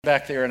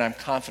back there, and I'm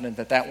confident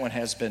that that one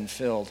has been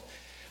filled.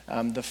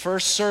 The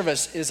first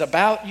service is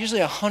about usually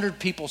 100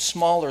 people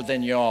smaller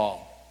than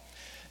y'all.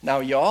 Now,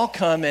 y'all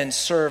come and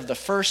serve the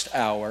first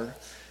hour.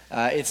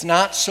 It's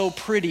not so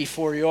pretty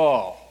for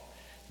y'all.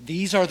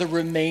 These are the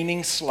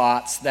remaining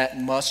slots that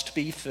must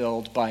be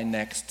filled by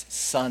next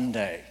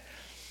Sunday.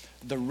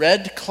 The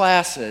red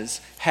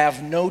classes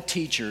have no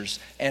teachers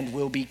and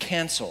will be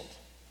canceled.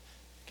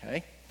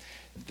 Okay?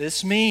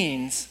 This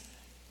means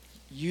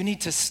you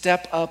need to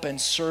step up and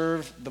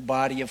serve the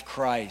body of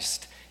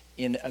Christ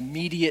in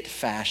immediate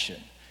fashion.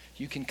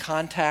 You can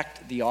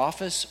contact the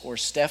office or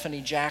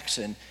Stephanie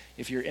Jackson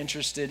if you're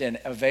interested and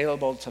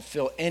available to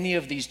fill any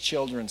of these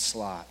children's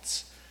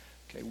slots.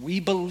 Okay, we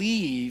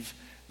believe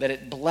that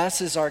it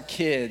blesses our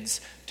kids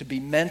to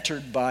be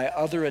mentored by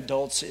other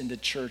adults in the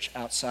church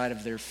outside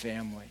of their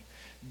family.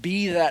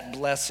 Be that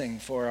blessing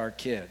for our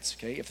kids.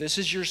 Okay? If this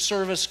is your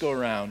service go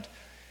around,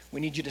 we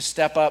need you to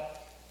step up.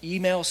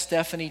 Email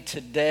Stephanie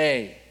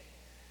today.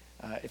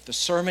 If the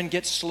sermon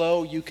gets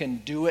slow, you can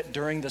do it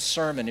during the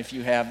sermon if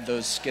you have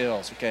those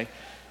skills, okay?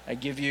 I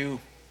give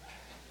you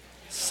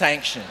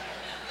sanction,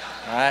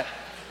 all right?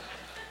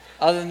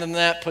 Other than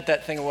that, put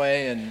that thing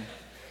away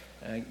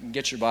and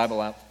get your Bible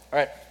out.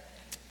 All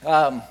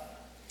right.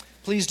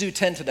 Please do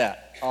tend to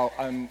that.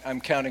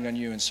 I'm counting on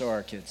you, and so are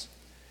our kids.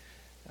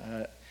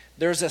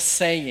 There's a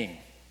saying.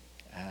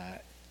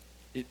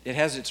 It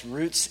has its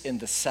roots in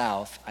the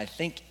South. I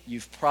think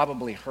you've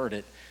probably heard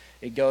it.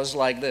 It goes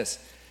like this: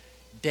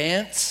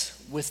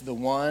 dance with the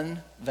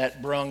one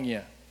that brung you.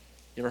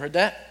 You ever heard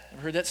that?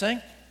 Ever heard that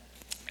saying?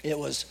 It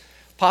was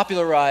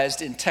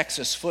popularized in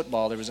Texas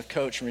football. There was a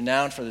coach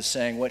renowned for this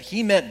saying. What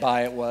he meant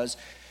by it was,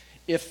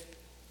 if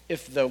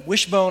the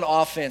wishbone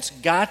offense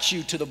got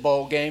you to the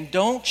bowl game,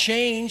 don't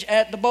change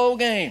at the bowl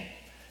game.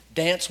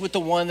 Dance with the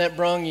one that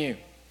brung you.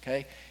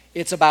 Okay?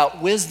 It's about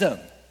wisdom.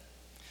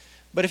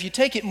 But if you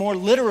take it more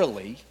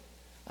literally,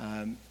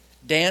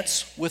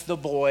 dance with the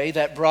boy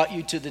that brought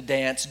you to the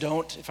dance.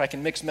 Don't, if I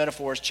can mix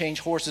metaphors, change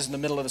horses in the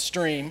middle of the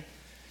stream.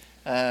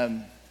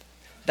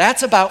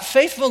 That's about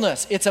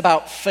faithfulness. It's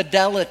about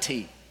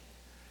fidelity.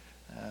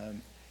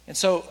 And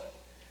so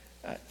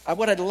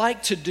what I'd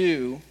like to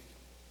do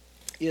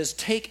is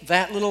take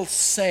that little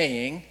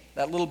saying,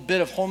 that little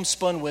bit of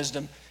homespun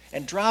wisdom,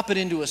 and drop it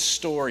into a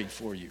story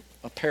for you,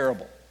 a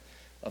parable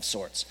of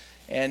sorts.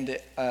 And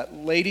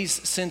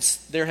ladies, since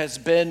there has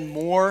been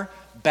more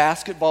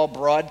basketball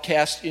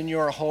broadcast in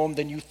your home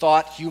than you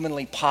thought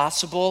humanly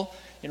possible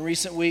in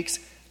recent weeks,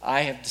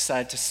 I have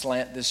decided to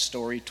slant this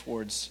story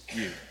towards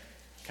you.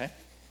 Okay?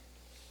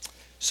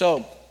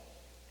 So,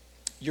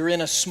 you're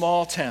in a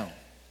small town.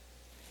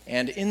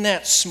 And in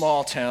that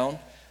small town,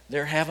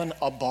 they're having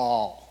a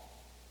ball,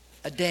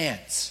 a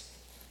dance.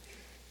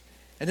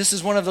 And this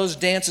is one of those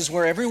dances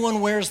where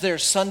everyone wears their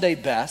Sunday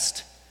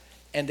best,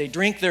 and they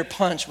drink their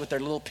punch with their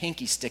little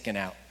pinky sticking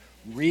out.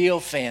 Real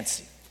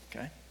fancy,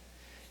 okay?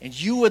 And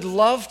you would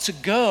love to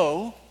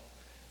go,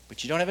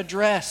 but you don't have a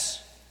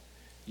dress.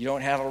 You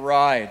don't have a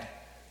ride.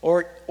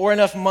 Or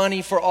enough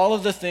money for all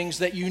of the things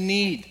that you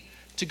need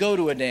to go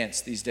to a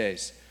dance these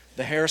days.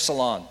 The hair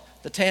salon,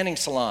 the tanning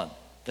salon,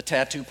 the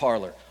tattoo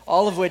parlor.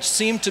 All of which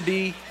seem to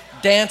be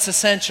dance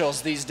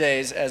essentials these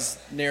days, as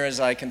near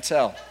as I can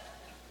tell.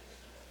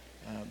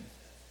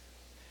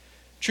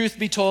 Truth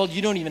be told,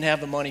 you don't even have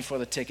the money for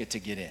the ticket to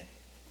get in.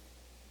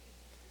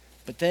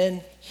 But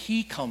then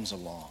he comes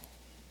along,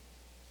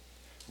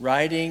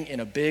 riding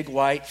in a big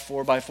white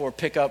 4x4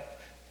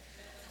 pickup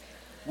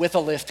with a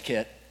lift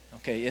kit.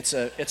 Okay, it's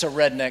a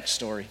redneck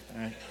story.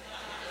 All right?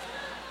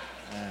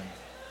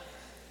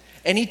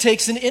 And he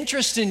takes an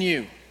interest in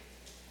you.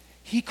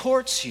 He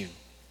courts you.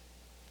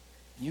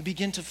 You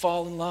begin to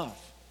fall in love.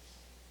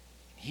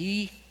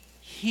 He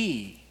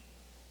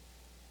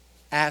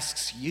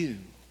asks you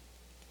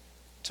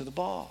to the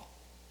ball.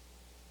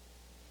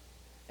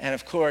 And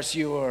of course,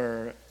 you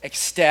are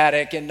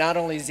ecstatic. And not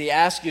only does he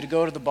ask you to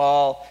go to the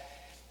ball,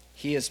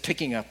 he is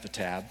picking up the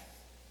tab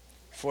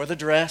for the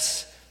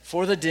dress,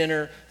 for the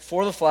dinner,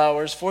 for the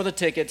flowers, for the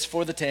tickets,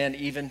 for the tan,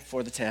 even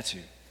for the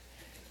tattoo.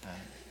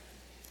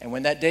 And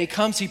when that day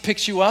comes, he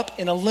picks you up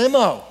in a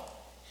limo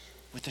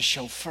with a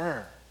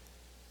chauffeur.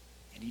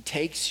 And he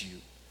takes you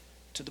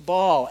to the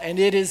ball. And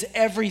it is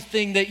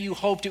everything that you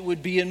hoped it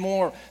would be and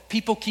more.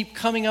 People keep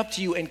coming up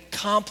to you and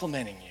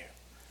complimenting you.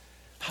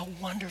 How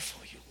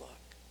wonderful you look.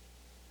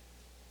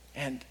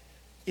 And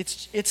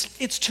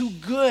it's too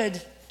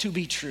good to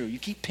be true. You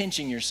keep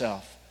pinching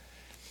yourself.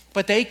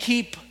 But they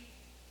keep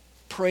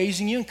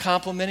praising you and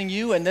complimenting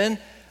you. And then,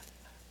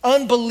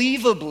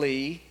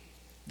 unbelievably,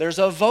 there's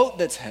a vote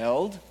that's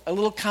held, a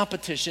little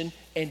competition,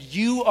 and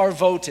you are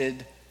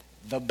voted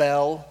the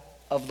belle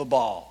of the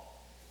ball.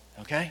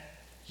 Okay?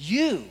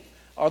 You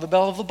are the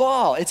belle of the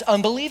ball. It's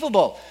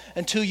unbelievable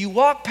until you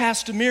walk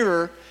past a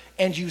mirror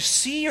and you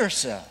see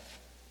yourself.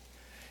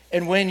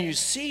 And when you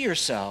see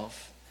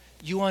yourself,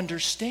 you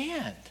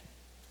understand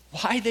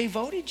why they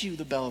voted you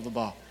the belle of the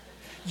ball.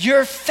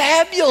 You're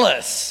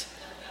fabulous.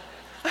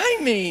 I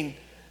mean,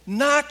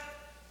 knock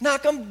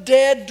them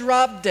dead,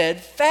 drop dead,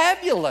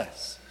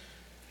 fabulous.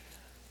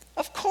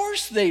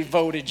 course they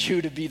voted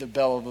you to be the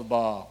belle of the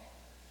ball.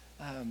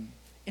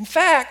 In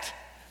fact,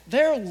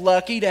 they're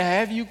lucky to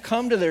have you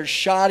come to their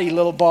shoddy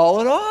little ball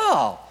at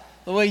all,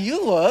 the way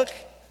you look.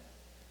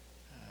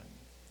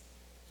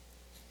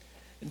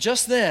 And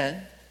just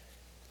then,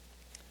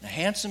 the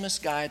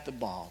handsomest guy at the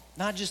ball,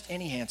 not just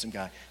any handsome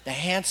guy, the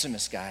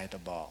handsomest guy at the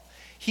ball,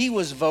 he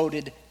was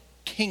voted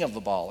king of the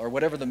ball, or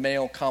whatever the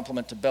male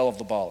complement to belle of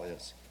the ball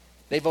is.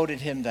 They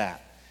voted him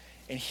that.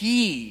 And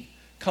he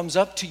comes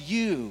up to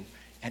you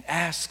and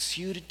asks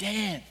you to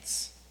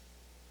dance.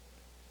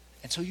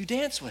 And so you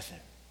dance with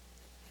him.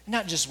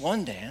 Not just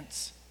one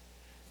dance,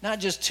 not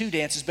just two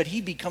dances, but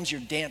he becomes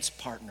your dance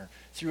partner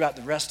throughout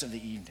the rest of the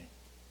evening.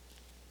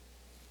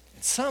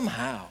 And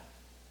somehow,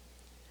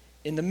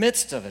 in the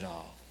midst of it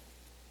all,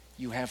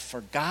 you have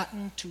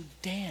forgotten to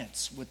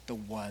dance with the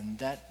one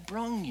that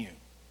brung you.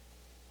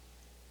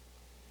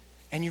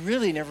 And you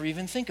really never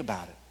even think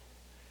about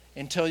it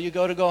until you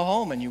go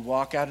home and you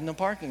walk out in the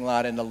parking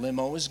lot and the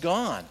limo is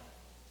gone.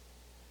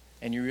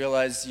 And you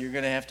realize you're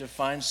going to have to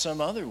find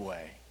some other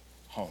way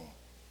home.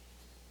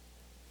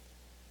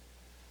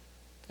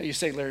 You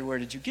say, Larry, where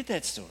did you get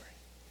that story?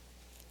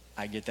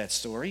 I get that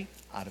story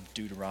out of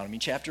Deuteronomy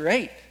chapter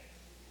 8.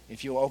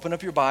 If you'll open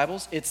up your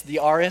Bibles, it's the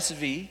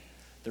RSV,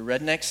 the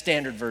Redneck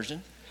Standard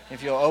Version.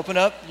 If you'll open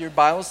up your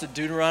Bibles to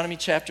Deuteronomy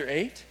chapter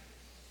 8,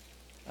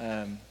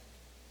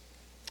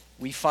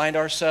 we find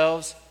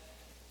ourselves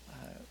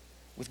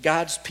with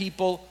God's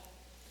people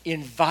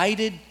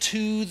invited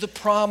to the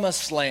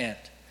promised land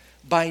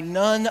by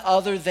none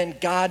other than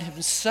God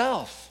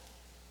himself.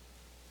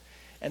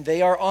 And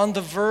they are on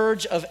the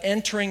verge of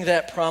entering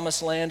that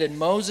promised land, and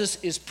Moses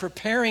is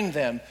preparing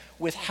them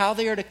with how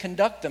they are to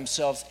conduct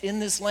themselves in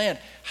this land,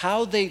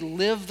 how they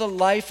live the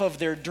life of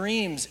their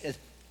dreams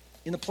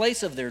in the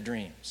place of their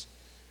dreams.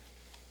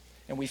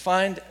 And we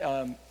find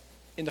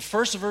in the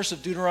first verse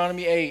of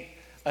Deuteronomy 8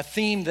 a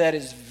theme that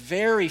is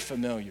very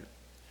familiar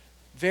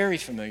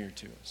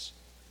to us.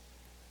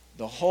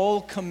 The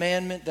whole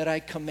commandment that I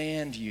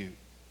command you,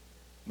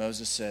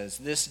 Moses says,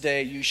 this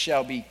day you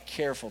shall be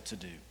careful to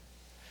do,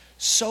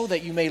 so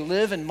that you may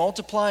live and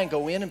multiply and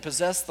go in and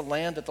possess the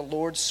land that the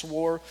Lord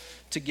swore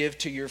to give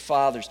to your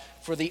fathers.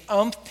 For the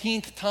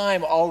umpteenth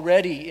time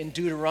already in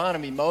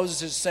Deuteronomy,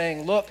 Moses is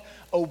saying, look,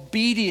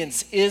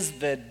 obedience is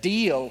the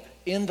deal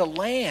in the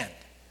land.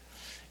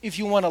 If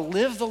you want to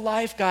live the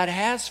life God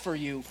has for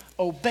you,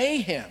 obey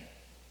him.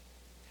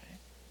 Okay?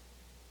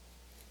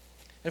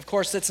 And of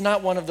course, that's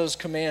not one of those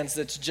commands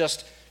that's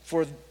just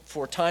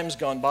for times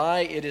gone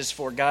by. It is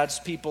for God's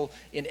people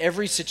in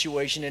every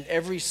situation, in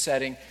every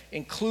setting,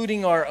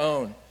 including our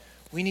own.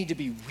 We need to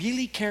be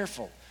really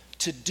careful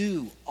to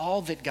do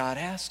all that God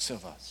asks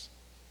of us.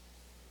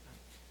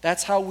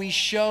 That's how we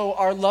show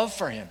our love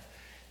for him.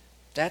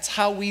 That's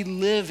how we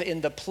live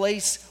in the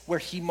place where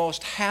he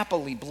most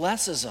happily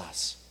blesses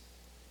us,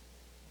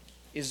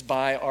 is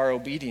by our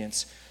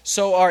obedience.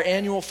 So our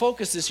annual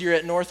focus this year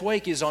at North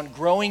Wake is on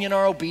growing in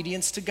our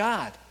obedience to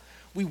God.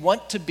 We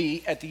want to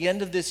be, at the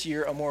end of this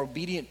year, a more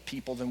obedient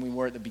people than we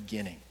were at the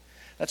beginning.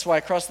 That's why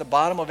across the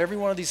bottom of every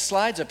one of these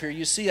slides up here,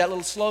 you see that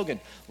little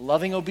slogan,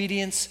 loving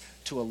obedience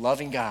to a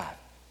loving God.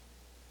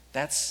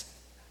 That's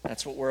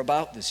what we're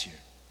about this year.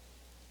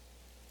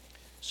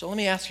 So let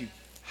me ask you,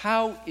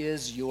 how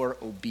is your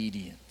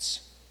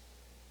obedience?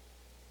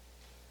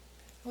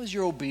 How is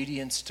your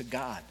obedience to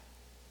God?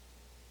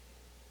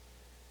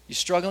 You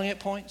struggling at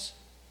points?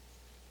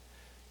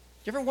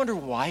 You ever wonder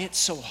why it's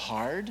so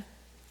hard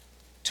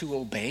to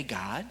obey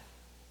God?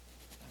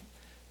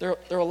 There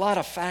are a lot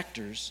of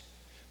factors,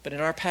 but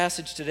in our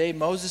passage today,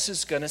 Moses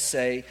is going to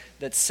say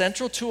that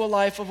central to a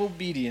life of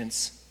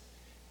obedience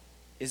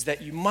is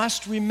that you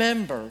must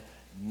remember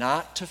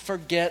not to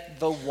forget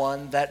the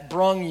one that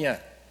brung you. Okay.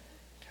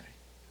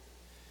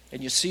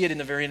 And you see it in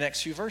the very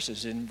next few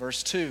verses. In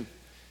verse 2,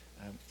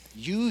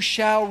 you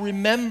shall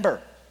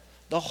remember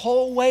the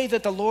whole way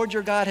that the Lord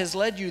your God has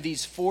led you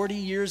these 40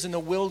 years in the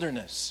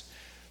wilderness,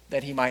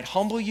 that he might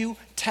humble you,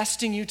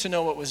 testing you to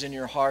know what was in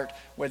your heart,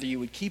 whether you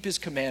would keep his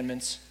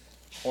commandments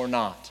or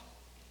not.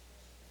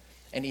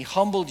 And he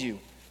humbled you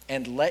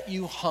and let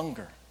you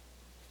hunger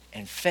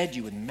and fed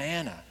you with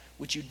manna,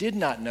 which you did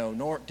not know,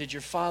 nor did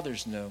your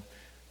fathers know,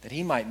 that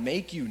he might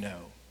make you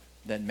know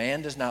that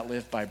man does not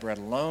live by bread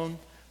alone,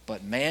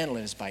 but man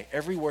lives by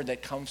every word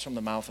that comes from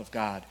the mouth of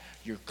God.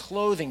 Your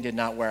clothing did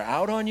not wear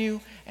out on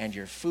you, and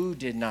your foot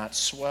did not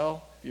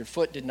swell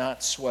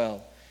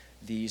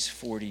these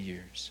 40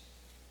 years.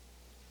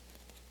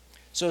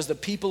 So as the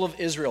people of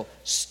Israel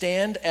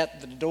stand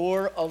at the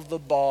door of the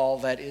ball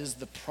that is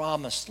the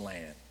promised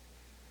land,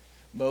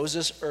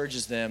 Moses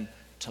urges them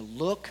to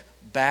look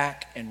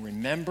back and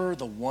remember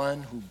the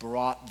one who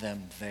brought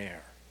them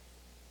there.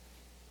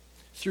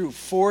 Through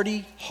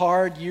 40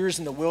 hard years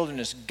in the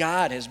wilderness,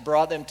 God has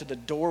brought them to the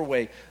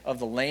doorway of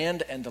the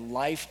land and the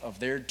life of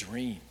their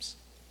dreams.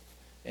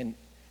 And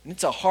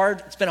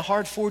it's been a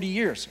hard 40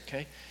 years,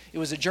 okay? It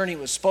was a journey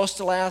that was supposed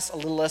to last a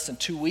little less than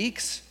 2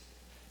 weeks.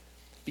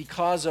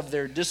 Because of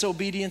their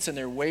disobedience and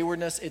their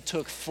waywardness, it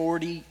took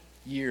 40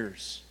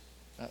 years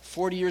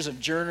 40 years of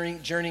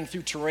journeying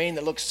through terrain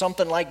that looks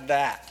something like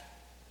that.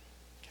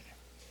 Okay.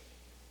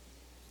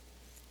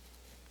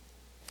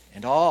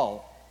 And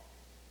all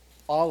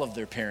of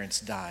their parents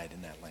died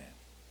in that land,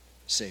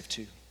 save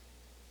two.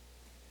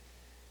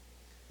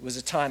 It was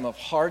a time of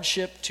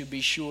hardship, to be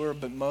sure,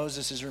 but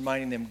Moses is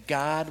reminding them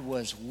God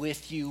was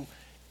with you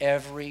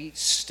every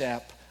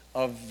step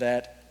of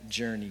that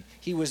journey.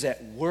 He was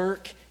at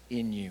work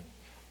in you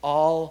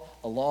all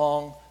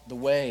along the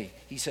way.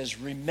 He says,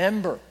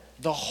 remember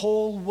the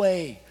whole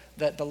way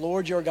that the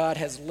Lord your God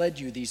has led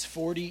you these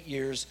 40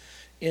 years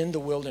in the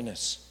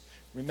wilderness.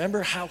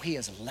 Remember how he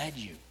has led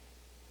you.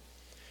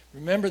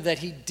 Remember that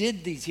he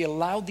did these, he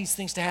allowed these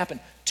things to happen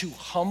to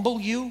humble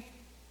you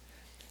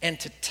and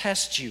to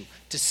test you,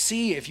 to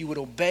see if you would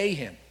obey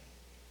him.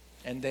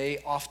 And they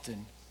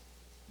often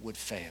would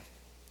fail.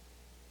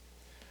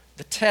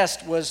 The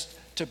test was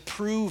to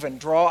prove and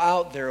draw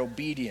out their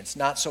obedience,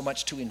 not so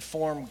much to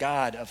inform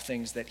God of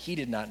things that he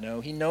did not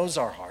know. He knows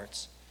our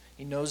hearts.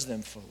 He knows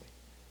them fully.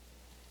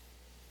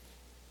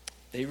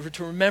 They were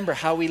to remember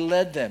how he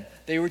led them.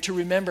 They were to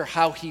remember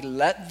how he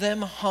let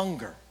them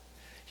hunger.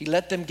 He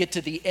let them get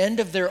to the end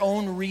of their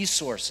own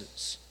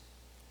resources.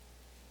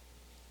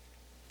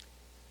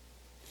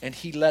 And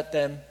he let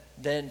them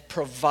then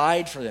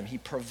provide for them. He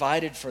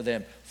provided for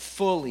them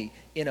fully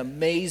in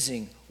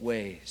amazing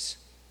ways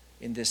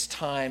in this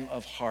time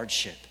of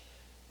hardship.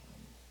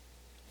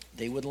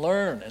 They would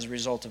learn as a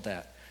result of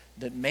that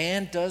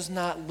man does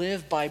not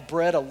live by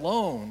bread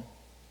alone,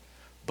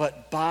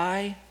 but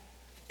by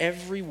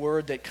every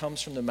word that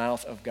comes from the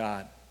mouth of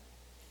God.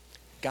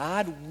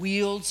 God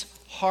wields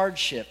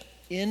hardship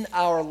in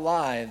our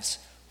lives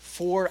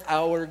for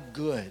our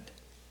good,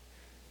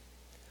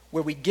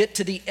 where we get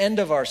to the end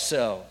of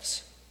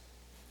ourselves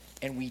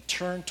and we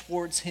turn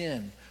towards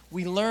him.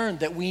 We learn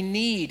that we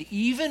need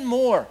even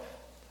more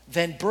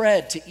than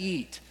bread to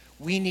eat.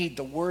 We need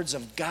the words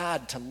of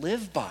God to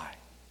live by.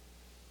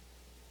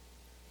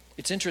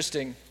 It's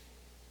interesting,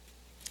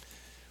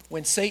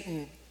 when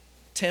Satan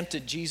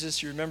tempted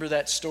Jesus, you remember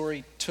that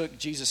story, took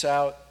Jesus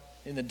out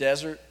in the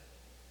desert,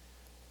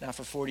 not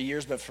for 40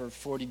 years, but for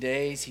 40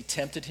 days. He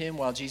tempted him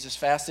while Jesus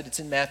fasted. It's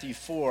in Matthew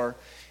 4,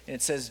 and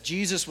it says,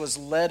 Jesus was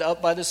led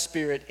up by the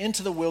Spirit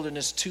into the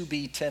wilderness to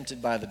be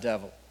tempted by the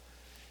devil.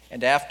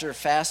 And after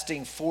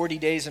fasting 40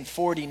 days and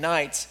 40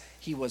 nights,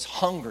 he was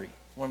hungry,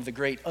 one of the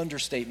great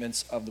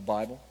understatements of the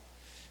Bible.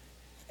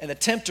 And the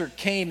tempter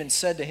came and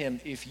said to him,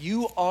 if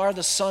you are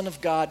the Son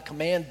of God,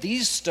 command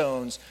these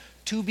stones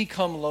to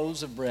become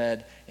loaves of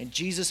bread. And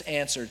Jesus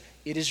answered,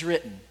 it is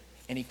written,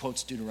 and he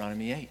quotes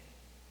Deuteronomy 8.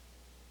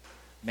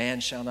 Man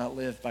shall not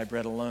live by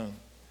bread alone,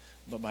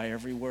 but by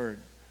every word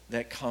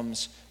that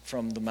comes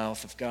from the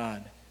mouth of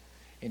God.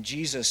 And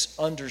Jesus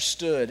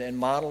understood and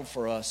modeled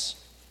for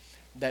us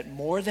that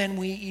more than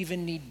we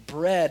even need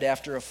bread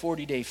after a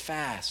 40-day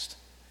fast,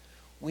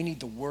 we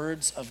need the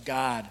words of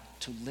God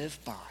to live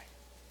by.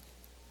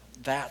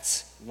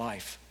 That's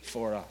life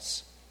for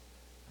us.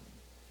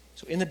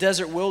 So in the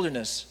desert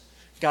wilderness,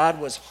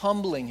 God was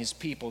humbling his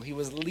people. He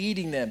was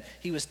leading them.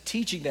 He was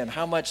teaching them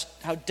how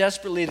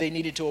desperately they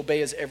needed to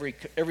obey his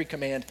every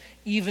command,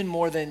 even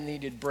more than they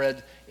needed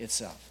bread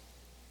itself.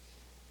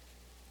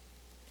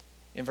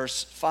 In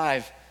verse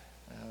 5,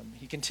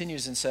 he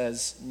continues and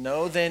says,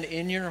 know then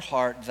in your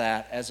heart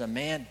that as a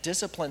man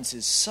disciplines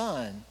his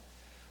son,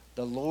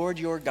 the Lord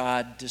your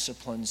God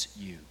disciplines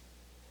you.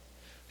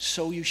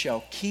 So you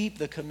shall keep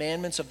the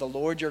commandments of the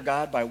Lord your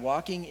God by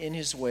walking in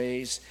his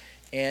ways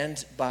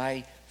and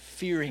by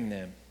fearing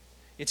them.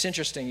 It's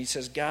interesting. He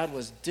says God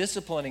was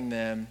disciplining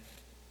them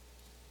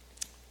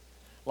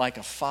like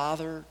a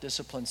father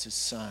disciplines his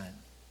son.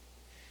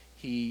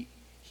 He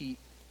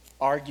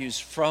argues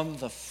from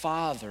the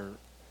Father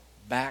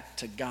back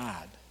to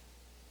God.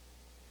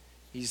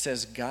 He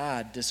says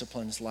God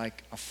disciplines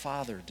like a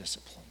father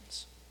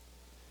disciplines.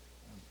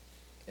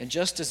 And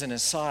just as an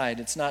aside,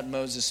 it's not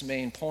Moses'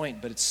 main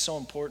point, but it's so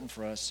important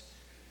for us.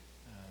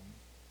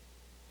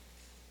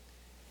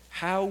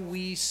 How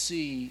we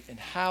see and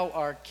how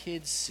our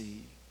kids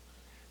see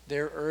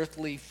their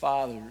earthly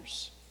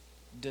fathers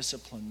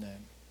discipline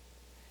them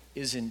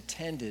is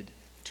intended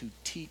to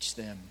teach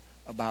them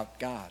about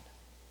God.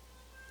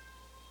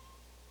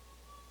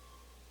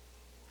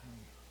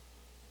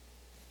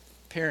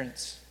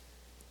 Parents,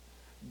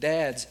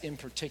 dads in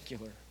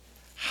particular,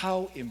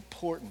 how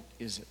important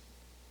is it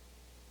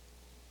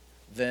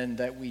then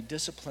that we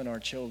discipline our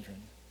children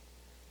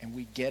and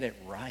we get it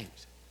right?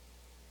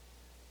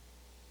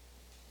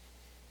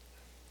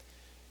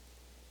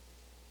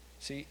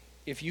 See,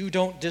 if you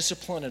don't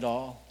discipline at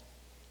all,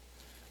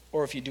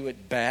 or if you do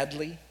it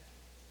badly,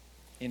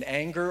 in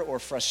anger or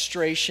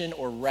frustration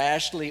or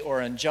rashly or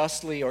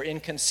unjustly or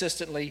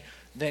inconsistently,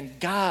 then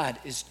God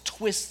is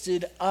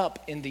twisted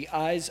up in the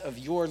eyes of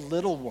your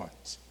little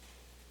ones.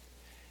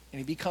 And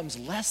he becomes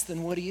less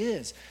than what he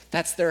is.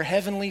 That's their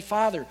heavenly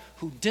Father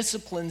who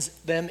disciplines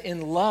them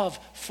in love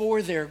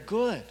for their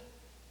good.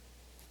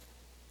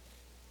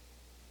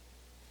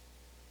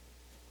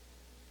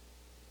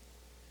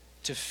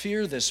 To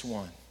fear this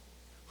one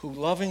who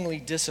lovingly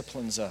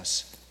disciplines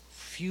us,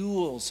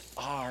 fuels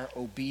our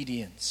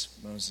obedience,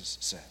 Moses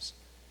says.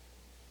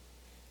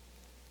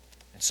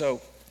 And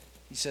so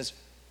he says,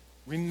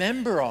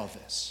 remember all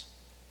this.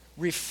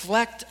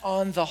 Reflect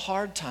on the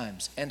hard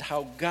times and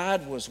how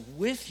God was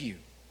with you.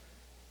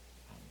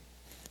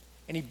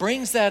 And he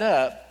brings that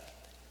up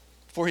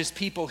for his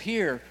people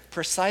here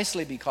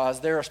precisely because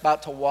they're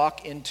about to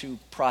walk into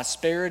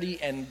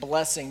prosperity and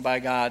blessing by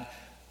God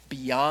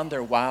beyond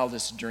their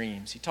wildest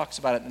dreams. He talks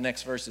about it in the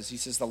next verses. He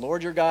says, the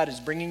Lord your God is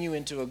bringing you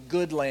into a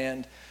good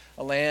land,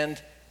 a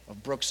land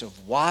of brooks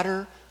of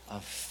water,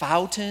 of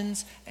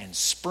fountains and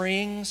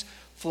springs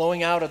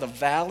flowing out of the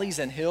valleys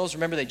and hills.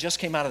 Remember, they just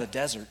came out of the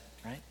desert,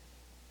 right?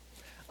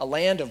 A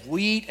land of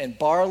wheat and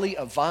barley,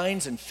 of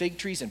vines and fig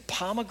trees and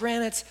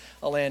pomegranates,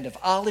 a land of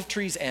olive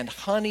trees and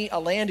honey, a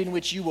land in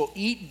which you will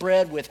eat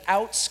bread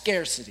without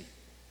scarcity,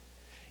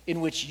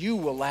 in which you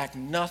will lack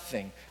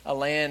nothing, a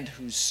land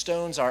whose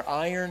stones are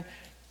iron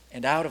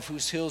and out of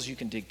whose hills you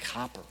can dig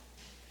copper.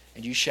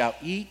 And you shall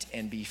eat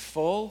and be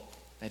full,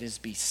 that is,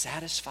 be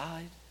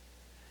satisfied,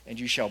 and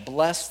you shall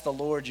bless the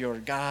Lord your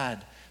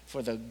God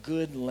for the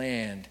good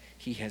land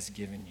he has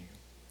given you.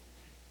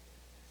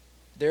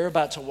 They're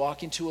about to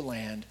walk into a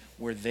land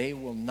where they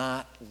will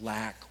not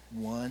lack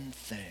one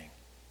thing.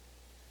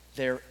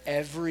 Their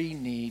every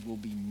need will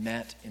be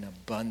met in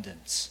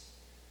abundance.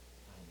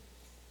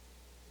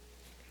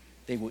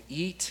 They will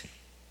eat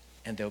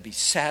and they'll be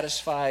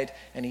satisfied.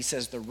 And he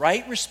says the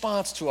right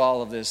response to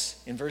all of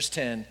this, in verse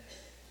 10,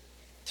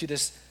 to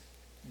this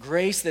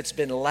grace that's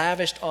been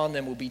lavished on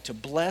them will be to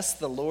bless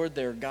the Lord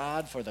their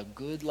God for the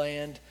good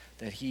land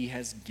that he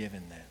has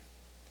given them.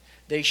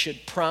 They should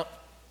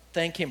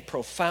thank him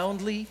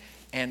profoundly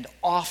and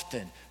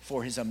often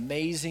for his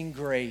amazing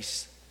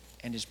grace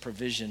and his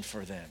provision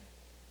for them.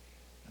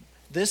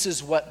 This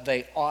is what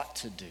they ought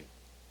to do.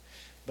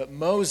 But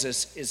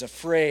Moses is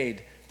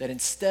afraid that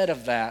instead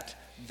of that,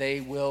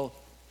 they will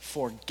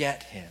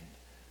forget him.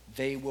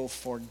 They will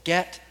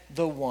forget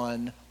the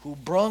one who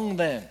brung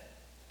them.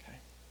 Okay?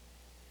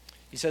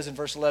 He says in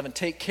verse 11,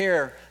 take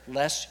care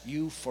lest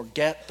you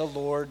forget the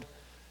Lord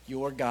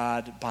your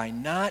God by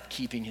not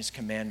keeping his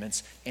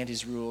commandments and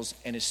his rules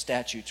and his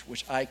statutes,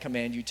 which I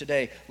command you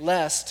today,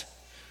 lest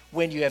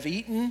when you have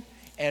eaten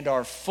and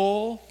are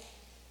full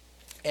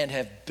and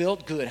have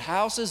built good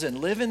houses and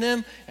live in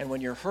them, and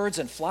when your herds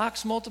and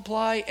flocks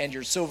multiply and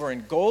your silver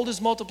and gold is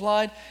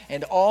multiplied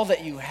and all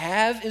that you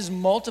have is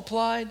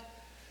multiplied,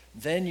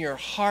 then your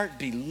heart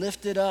be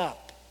lifted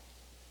up,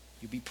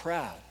 you be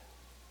proud,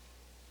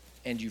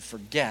 and you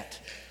forget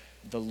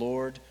the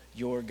Lord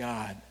your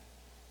God.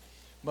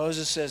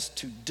 Moses says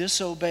to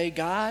disobey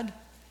God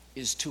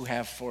is to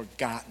have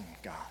forgotten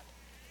God.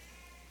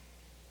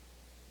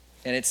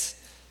 And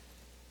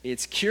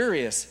it's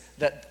curious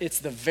that it's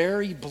the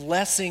very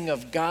blessing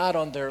of God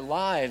on their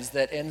lives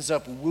that ends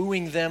up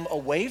wooing them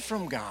away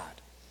from God.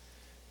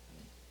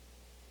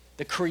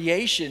 The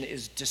creation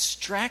is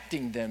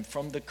distracting them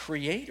from the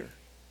Creator.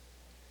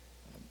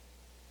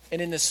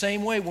 And in the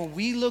same way, when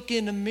we look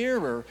in the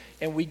mirror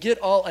and we get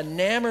all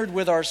enamored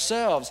with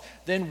ourselves,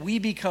 then we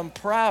become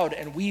proud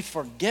and we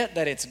forget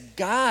that it's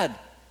God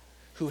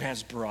who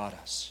has brought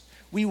us.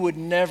 We would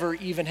never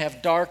even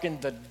have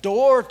darkened the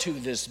door to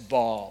this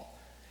ball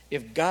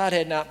if God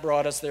had not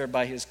brought us there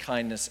by his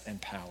kindness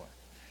and power.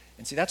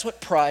 And see, that's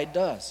what pride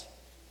does.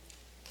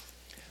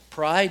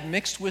 Pride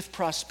mixed with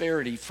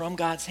prosperity from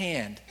God's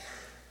hand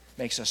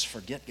makes us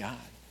forget God.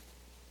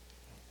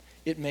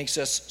 It makes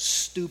us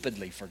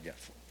stupidly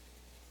forgetful.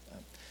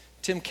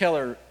 Tim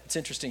Keller, it's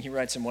interesting, he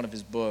writes in one of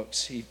his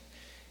books,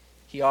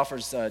 he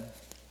offers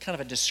kind of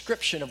a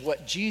description of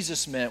what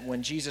Jesus meant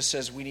when Jesus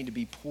says we need to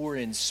be poor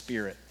in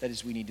spirit. That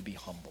is, we need to be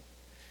humble.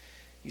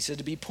 He said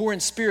to be poor in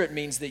spirit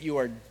means that you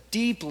are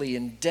deeply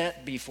in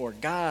debt before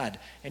God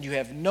and you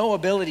have no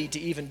ability to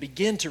even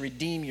begin to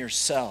redeem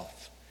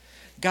yourself.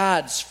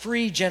 God's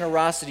free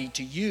generosity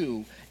to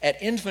you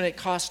at infinite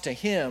cost to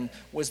him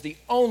was the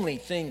only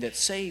thing that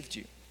saved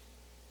you.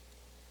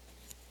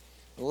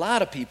 A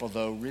lot of people,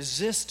 though,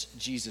 resist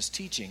Jesus'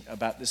 teaching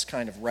about this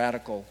kind of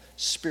radical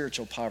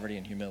spiritual poverty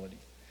and humility.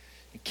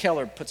 And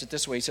Keller puts it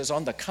this way. He says,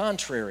 on the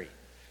contrary,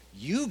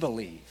 you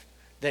believe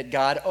that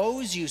God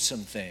owes you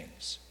some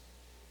things.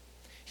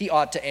 He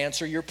ought to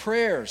answer your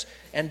prayers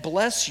and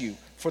bless you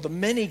for the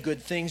many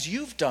good things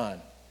you've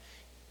done.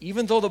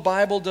 Even though the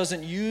Bible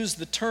doesn't use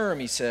the term,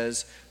 he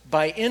says,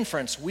 by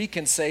inference, we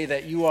can say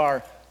that you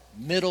are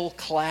middle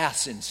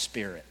class in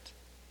spirit.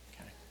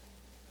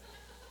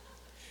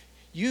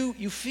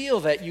 You feel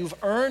that you've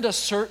earned a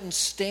certain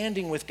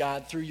standing with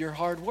God through your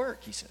hard work,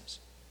 he says.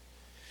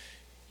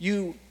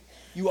 You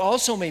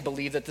also may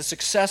believe that the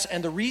success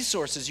and the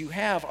resources you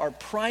have are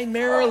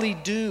primarily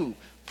due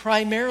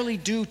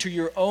to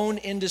your own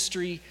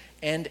industry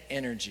and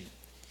energy.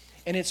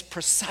 And it's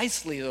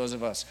precisely those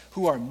of us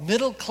who are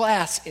middle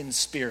class in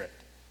spirit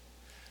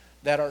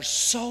that are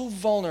so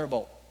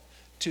vulnerable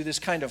to this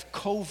kind of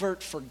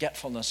covert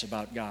forgetfulness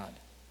about God,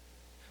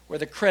 where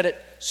the credit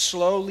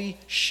slowly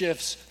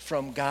shifts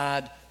from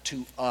God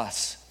to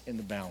us in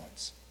the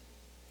balance.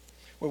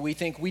 where we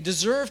think we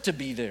deserve to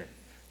be there,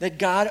 that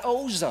God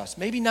owes us,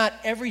 maybe not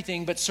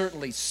everything, but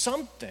certainly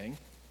something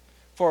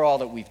for all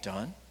that we've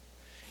done.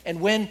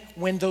 And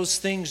when those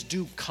things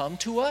do come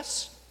to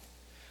us,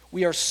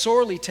 we are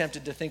sorely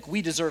tempted to think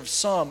we deserve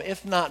some,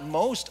 if not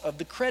most, of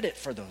the credit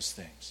for those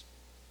things.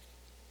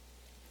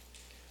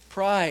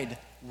 Pride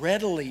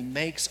readily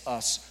makes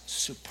us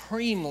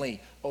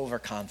supremely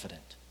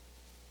overconfident.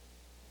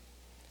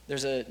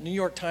 There's a New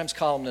York Times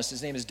columnist,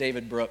 his name is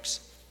David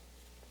Brooks,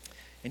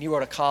 and he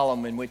wrote a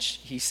column in which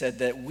he said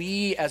that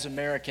we as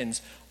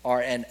Americans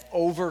are an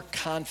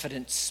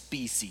overconfident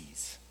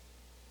species.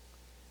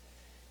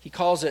 He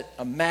calls it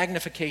a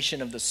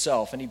magnification of the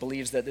self, and he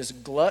believes that this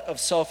glut of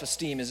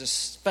self-esteem is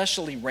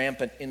especially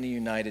rampant in the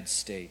United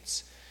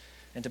States.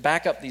 And to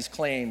back up these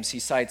claims, he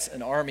cites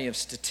an army of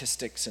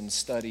statistics and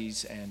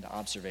studies and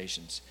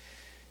observations.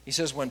 He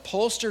says, when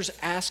pollsters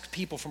ask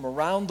people from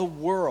around the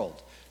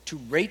world to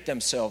rate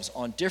themselves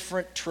on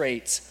different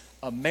traits,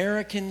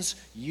 Americans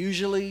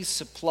usually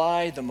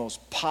supply the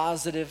most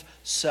positive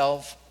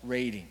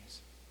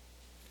self-ratings.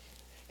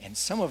 And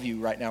some of you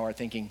right now are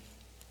thinking,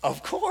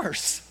 of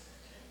course.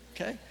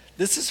 Okay?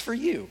 This is for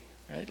you,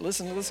 right?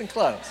 Listen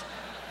close.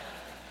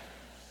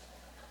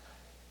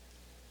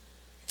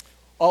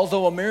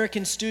 Although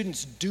American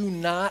students do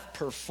not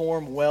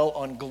perform well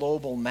on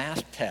global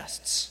math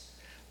tests,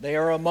 they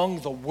are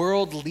among the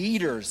world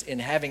leaders in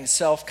having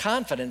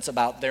self-confidence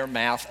about their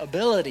math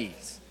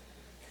abilities.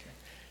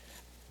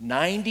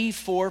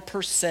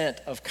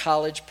 94% of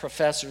college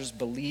professors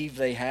believe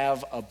they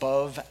have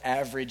above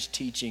average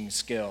teaching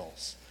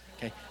skills.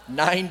 Okay?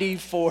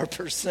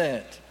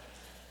 94%.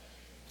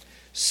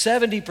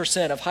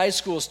 70% of high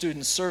school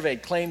students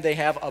surveyed claim they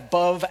have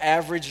above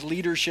average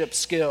leadership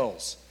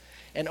skills,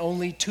 and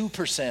only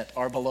 2%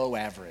 are below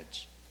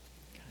average.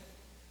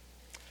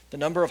 The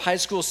number of high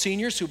school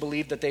seniors who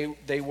believed that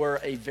they were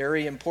a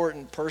very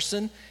important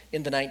person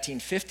in the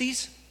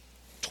 1950s,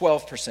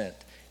 12%.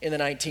 In the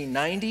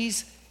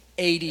 1990s,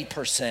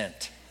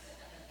 80%.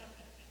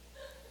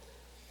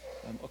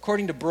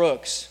 According to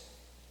Brooks,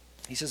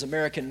 he says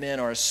American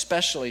men are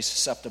especially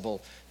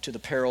susceptible to the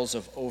perils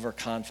of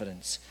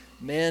overconfidence.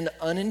 Men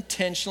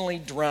unintentionally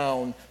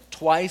drown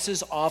twice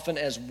as often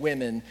as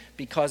women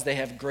because they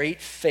have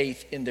great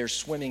faith in their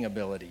swimming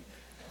ability,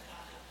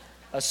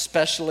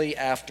 especially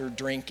after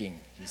drinking,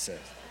 he says.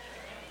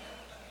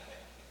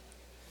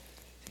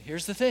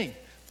 Here's the thing.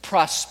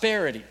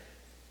 Prosperity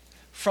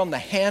from the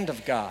hand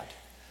of God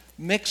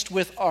mixed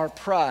with our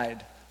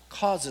pride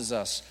causes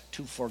us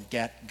to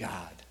forget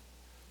God.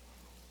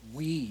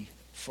 We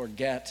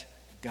forget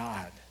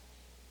God.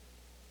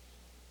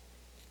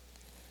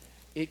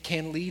 It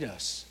can lead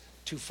us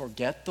to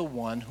forget the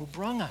one who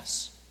brought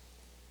us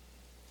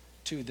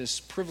to this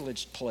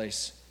privileged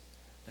place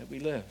that we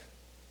live.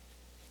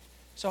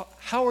 So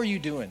how are you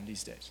doing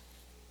these days?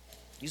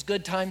 These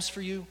good times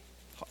for you?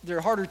 There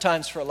are harder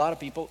times for a lot of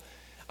people.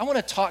 I want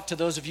to talk to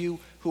those of you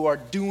who are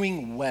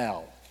doing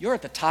well. You're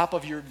at the top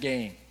of your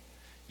game.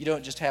 You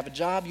don't just have a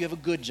job, you have a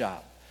good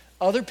job.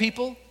 Other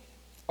people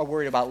are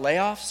worried about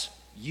layoffs.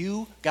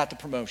 You got the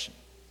promotion.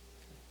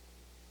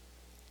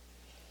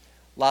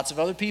 Lots of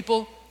other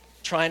people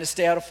trying to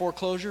stay out of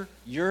foreclosure.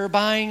 You're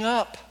buying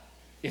up.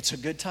 It's a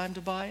good time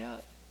to buy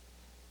up.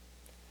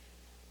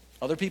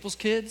 Other people's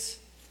kids,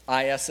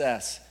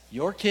 ISS.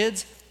 Your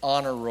kids,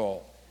 honor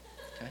roll.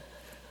 Okay?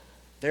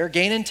 They're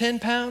gaining 10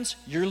 pounds.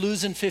 You're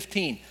losing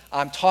 15.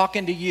 I'm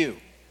talking to you.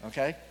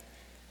 Okay?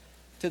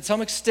 To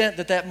some extent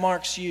that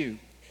marks you,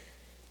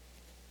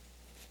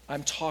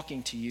 I'm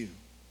talking to you.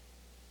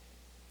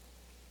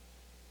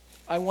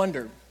 I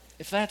wonder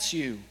if that's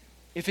you.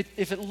 If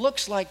it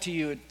looks like to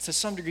you, to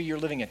some degree, you're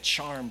living a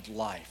charmed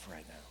life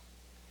right now.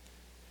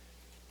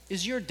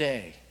 Is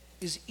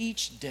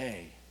each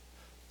day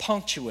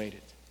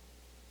punctuated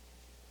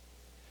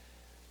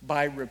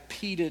by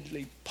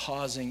repeatedly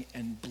pausing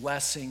and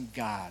blessing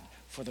God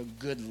for the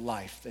good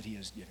life that He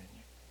has given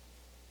you?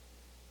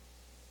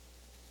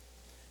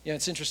 You know,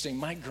 it's interesting.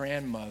 My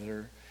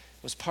grandmother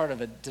was part of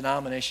a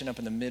denomination up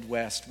in the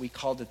Midwest. We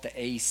called it the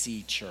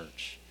AC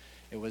Church.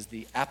 It was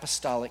the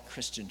Apostolic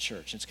Christian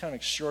Church. It's kind of an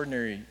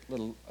extraordinary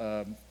little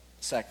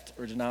sect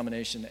or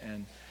denomination,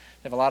 and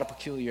they have a lot of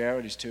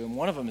peculiarities to them.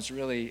 One of them is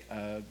really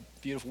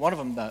beautiful. One of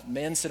them, the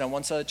men sit on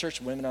one side of the church,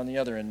 women on the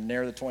other, and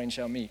ne'er the twain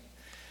shall meet.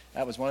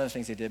 That was one of the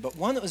things they did. But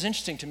one that was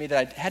interesting to me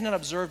that I had not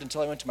observed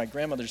until I went to my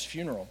grandmother's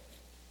funeral.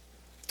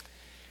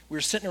 We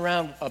were sitting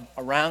around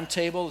a round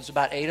table. There's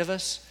about 8 of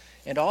us,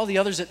 and all the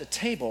others at the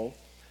table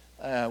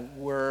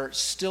were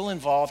still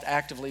involved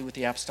actively with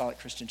the Apostolic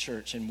Christian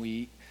Church, and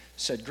we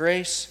said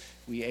grace,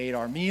 we ate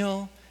our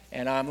meal,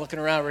 and I'm looking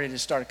around ready to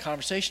start a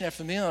conversation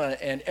after the meal,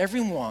 and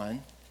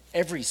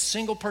every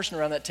single person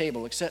around that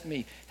table except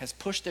me has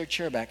pushed their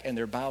chair back and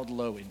they're bowed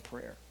low in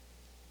prayer.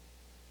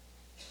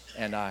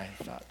 And I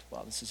thought,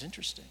 wow, this is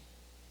interesting.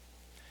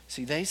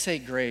 See, they say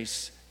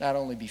grace not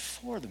only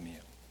before the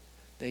meal,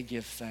 they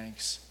give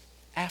thanks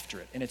after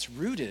it. And it's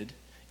rooted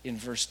in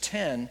verse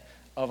 10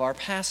 of our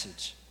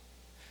passage,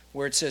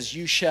 where it says,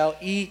 you shall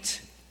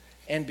eat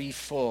and be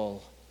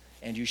full,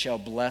 and you shall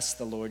bless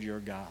the Lord your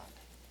God.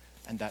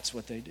 And that's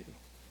what they do.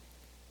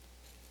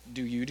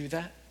 Do you do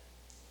that?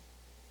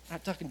 I'm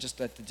not talking just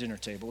at the dinner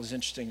table, as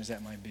interesting as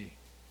that might be.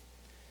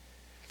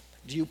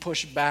 Do you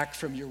push back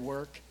from your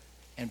work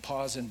and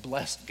pause and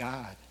bless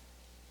God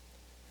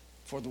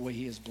for the way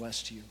he has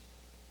blessed you?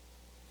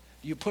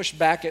 Do you push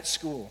back at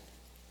school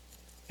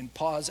and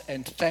pause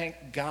and thank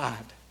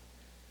God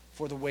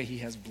for the way he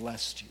has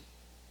blessed you?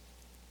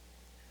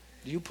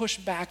 Do you push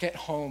back at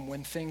home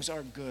when things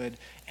are good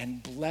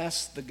and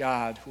bless the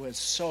God who has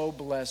so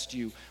blessed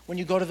you? When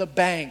you go to the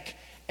bank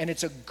and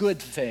it's a good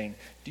thing,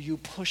 do you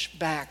push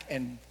back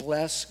and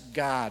bless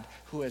God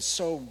who has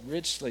so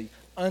richly,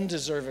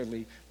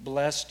 undeservedly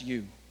blessed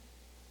you?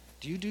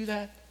 Do you do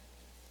that?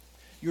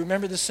 You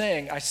remember the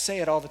saying, I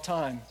say it all the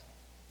time,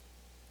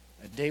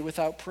 a day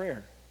without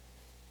prayer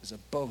is a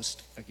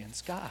boast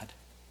against God.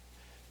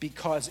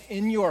 Because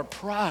in your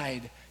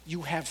pride,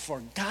 you have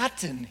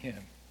forgotten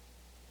him.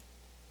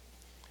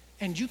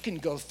 And you can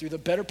go through the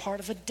better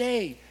part of a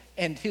day,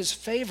 and his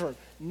favor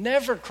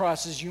never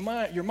crosses your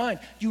mind.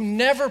 You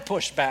never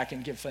push back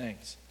and give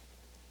thanks.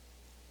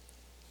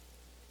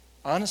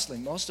 Honestly,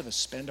 most of us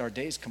spend our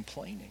days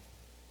complaining.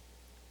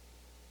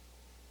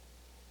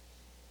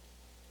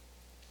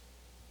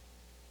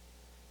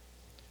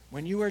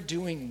 When you are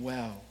doing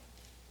well,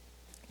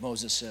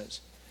 Moses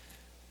says,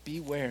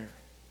 beware,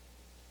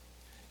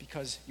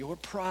 because your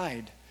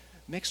pride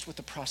mixed with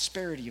the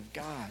prosperity of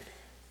God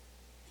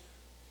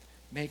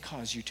may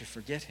cause you to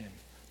forget him,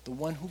 the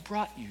one who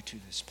brought you to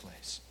this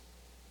place.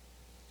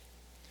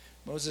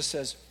 Moses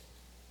says,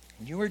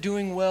 when you are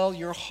doing well,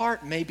 your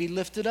heart may be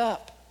lifted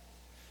up.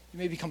 You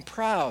may become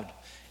proud,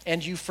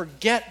 and you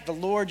forget the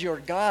Lord your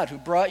God who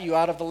brought you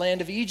out of the land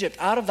of Egypt,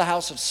 out of the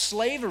house of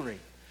slavery,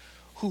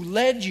 who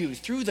led you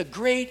through the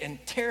great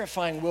and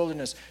terrifying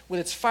wilderness with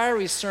its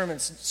fiery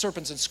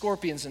serpents and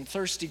scorpions and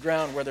thirsty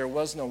ground where there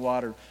was no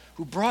water,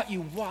 who brought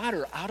you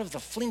water out of the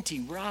flinty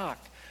rock,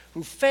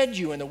 who fed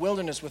you in the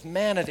wilderness with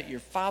manna that your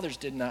fathers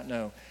did not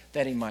know,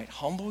 that he might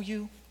humble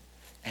you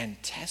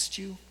and test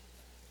you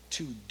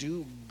to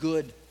do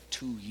good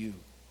to you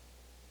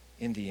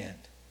in the end.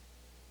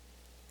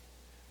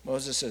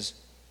 Moses says,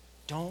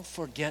 don't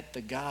forget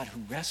the God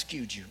who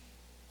rescued you,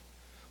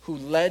 who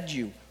led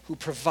you, who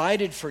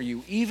provided for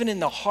you, even in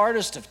the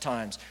hardest of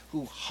times,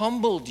 who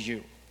humbled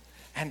you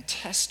and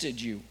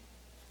tested you.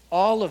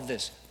 All of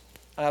this,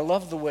 and I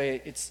love the way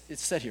it's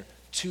said here,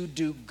 to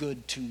do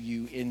good to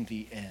you in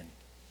the end.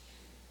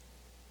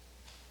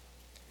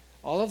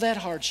 All of that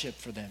hardship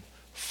for them,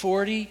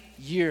 40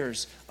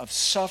 years of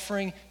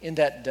suffering in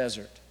that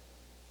desert.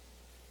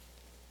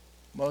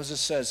 Moses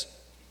says,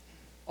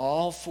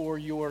 all for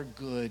your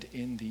good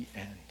in the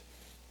end.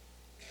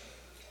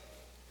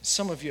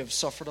 Some of you have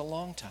suffered a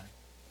long time.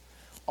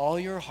 All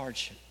your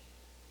hardship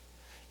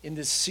in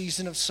this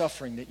season of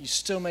suffering that you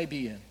still may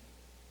be in.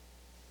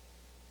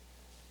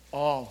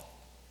 All,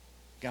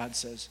 God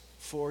says,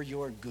 for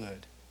your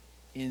good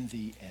in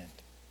the end.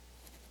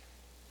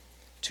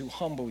 To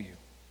humble you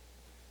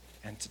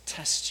and to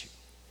test you.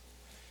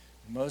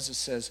 Moses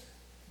says,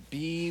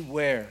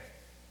 beware,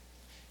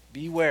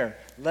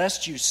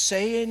 lest you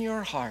say in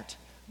your heart,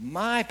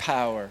 my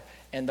power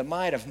and the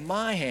might of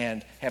my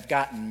hand have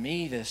gotten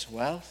me this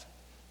wealth.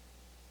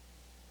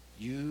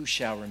 You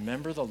shall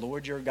remember the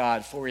Lord your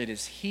God, for it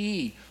is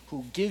he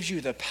who gives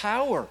you the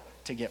power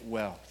to get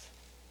wealth,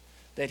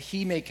 that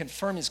he may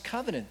confirm his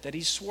covenant that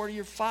he swore to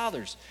your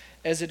fathers,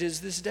 as it is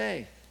this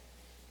day.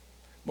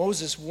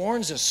 Moses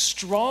warns us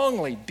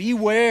strongly,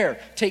 beware,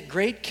 take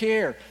great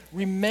care.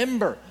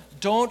 Remember,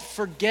 don't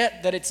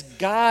forget that it's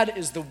God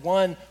is the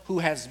one who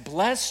has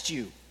blessed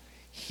you.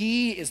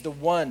 He is the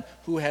one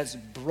who has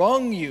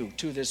brung you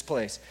to this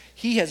place.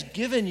 He has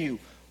given you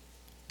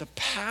the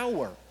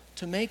power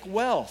to make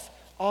wealth,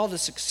 all the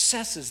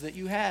successes that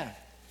you have.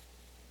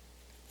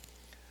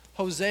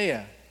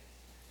 Hosea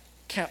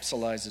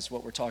capsulizes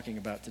what we're talking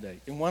about today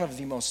in one of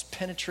the most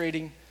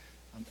penetrating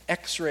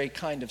X-ray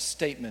kind of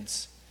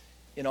statements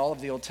in all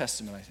of the Old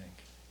Testament, I think.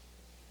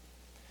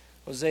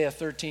 Hosea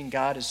 13,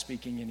 God is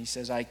speaking, and he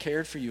says, I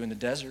cared for you in the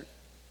desert,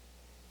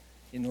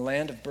 in the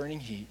land of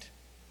burning heat.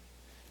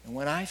 And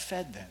when I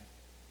fed them,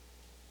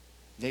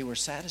 they were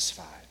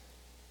satisfied.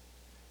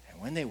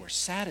 And when they were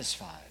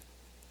satisfied,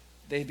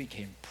 they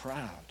became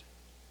proud.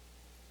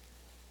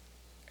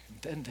 And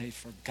then they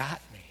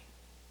forgot me.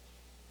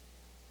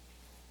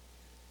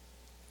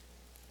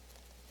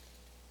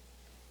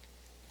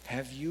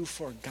 Have you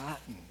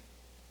forgotten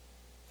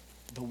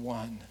the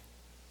one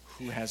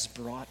who has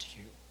brought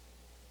you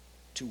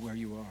to where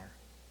you are?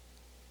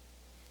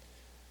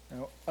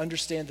 Now,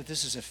 understand that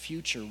this is a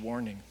future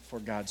warning for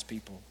God's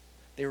people.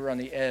 They were on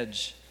the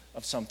edge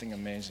of something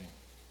amazing.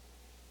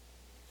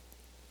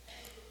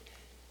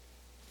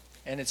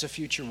 And it's a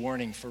future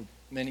warning for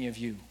many of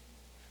you.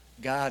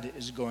 God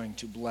is going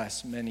to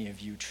bless many of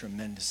you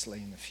tremendously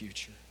in the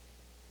future.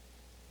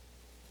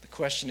 The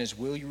question is,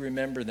 will you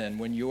remember then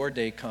when your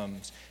day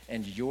comes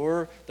and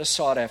you're the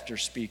sought-after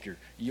speaker,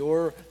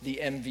 you're the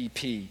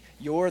MVP,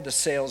 you're the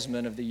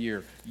salesman of the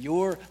year,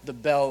 you're the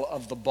belle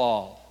of the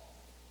ball,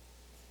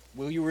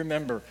 Will you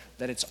remember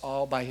that it's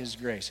all by his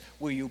grace?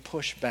 Will you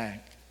push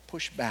back,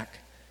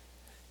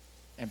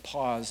 and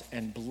pause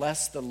and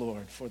bless the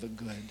Lord for the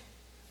good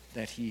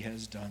that he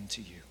has done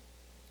to you?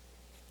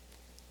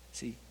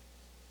 See,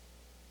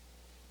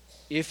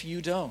 if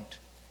you don't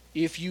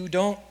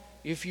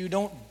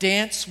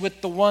dance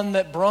with the one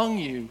that brung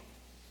you,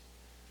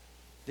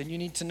 then you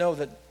need to know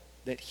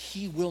that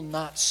he will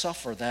not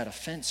suffer that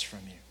offense from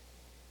you.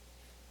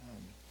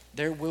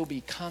 There will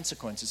be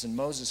consequences, and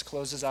Moses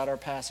closes out our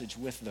passage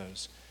with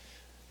those.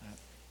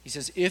 He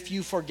says, if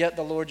you forget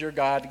the Lord your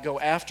God, go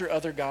after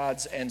other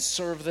gods and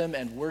serve them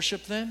and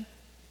worship them,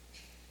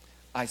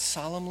 I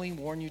solemnly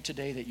warn you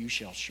today that you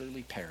shall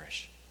surely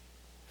perish.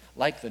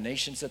 Like the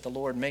nations that the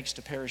Lord makes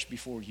to perish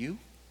before you,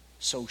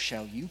 so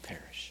shall you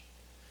perish,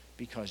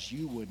 because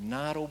you would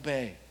not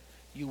obey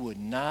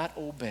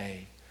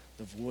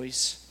the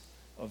voice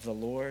of the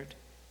Lord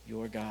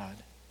your God.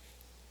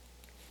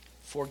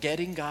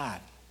 Forgetting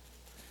God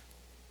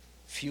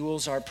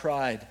fuels our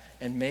pride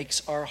and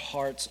makes our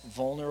hearts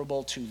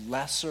vulnerable to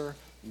lesser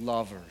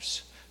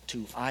lovers,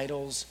 to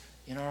idols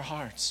in our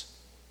hearts.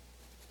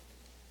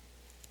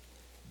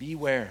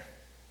 Beware.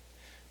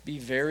 Be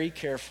very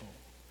careful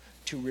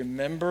to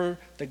remember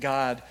the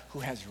God who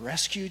has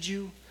rescued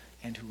you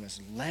and who has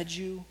led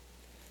you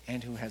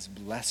and who has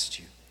blessed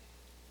you.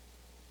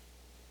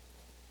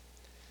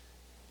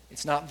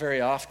 It's not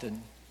very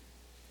often.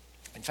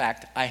 In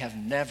fact, I have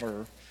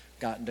never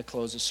gotten to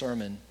close a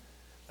sermon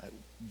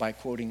by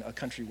quoting a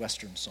country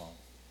western song.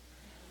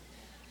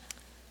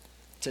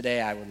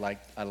 Today I'd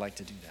like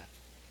to do that.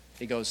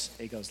 It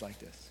goes like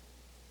this.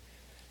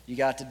 You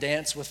got to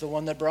dance with the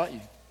one that brought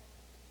you.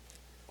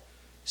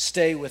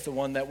 Stay with the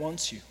one that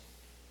wants you.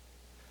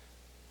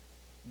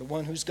 The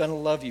one who's going to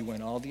love you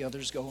when all the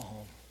others go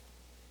home.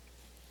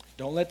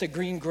 Don't let the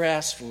green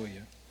grass fool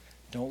you.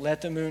 Don't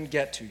let the moon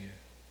get to you.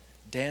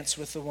 Dance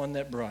with the one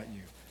that brought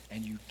you,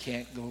 and you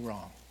can't go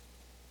wrong.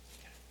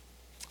 Okay.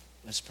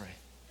 Let's pray.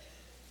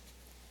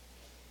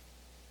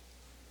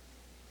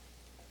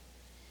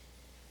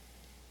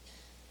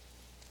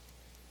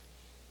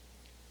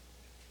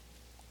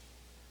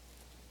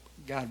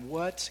 God,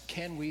 what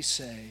can we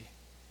say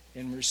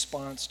in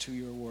response to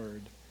your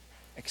word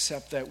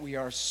except that we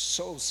are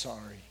so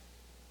sorry?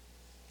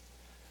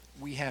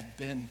 We have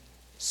been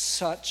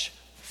such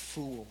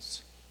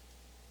fools.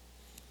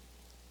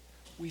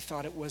 We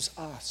thought it was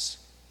us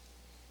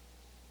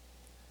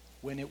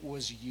when it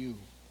was you.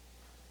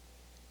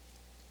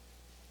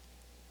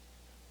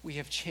 We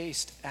have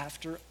chased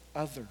after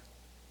other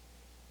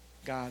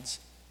gods,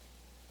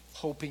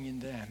 hoping in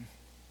them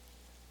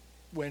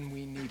when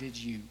we needed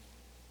you.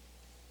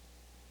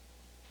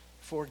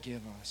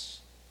 Forgive us,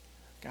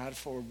 God,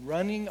 for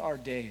running our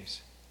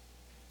days,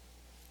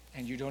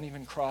 and you don't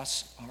even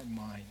cross our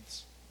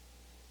minds.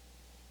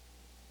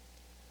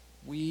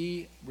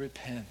 We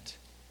repent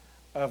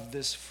of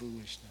this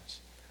foolishness.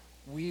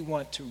 We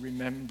want to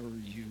remember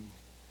you.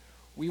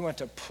 We want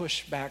to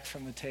push back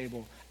from the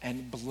table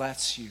and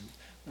bless you.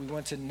 We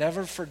want to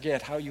never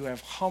forget how you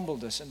have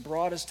humbled us and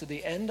brought us to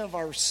the end of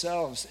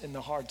ourselves in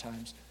the hard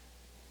times,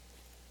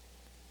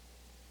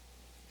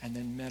 and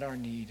then met our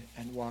need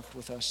and walked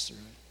with us through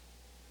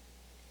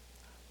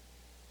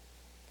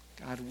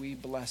it. God, we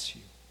bless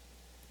you.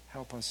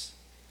 Help us.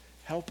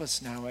 Help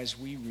us now as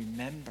we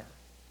remember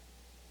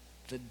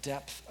the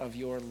depth of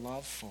your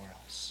love for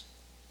us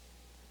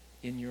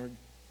in your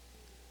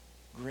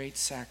great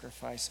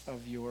sacrifice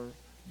of your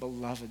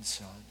beloved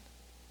Son,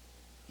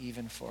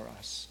 even for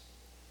us.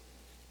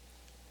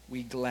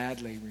 We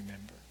gladly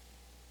remember.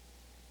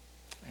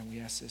 And we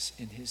ask this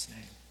in his name.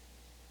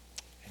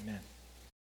 Amen.